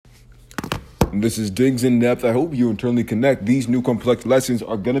And this is Digs in Depth. I hope you internally connect. These new complex lessons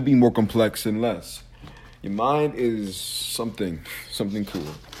are going to be more complex and less. Your mind is something cool.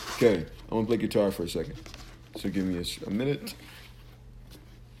 Okay, I'm going to play guitar for a second. So give me a minute.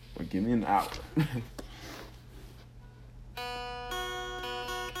 Or give me an hour.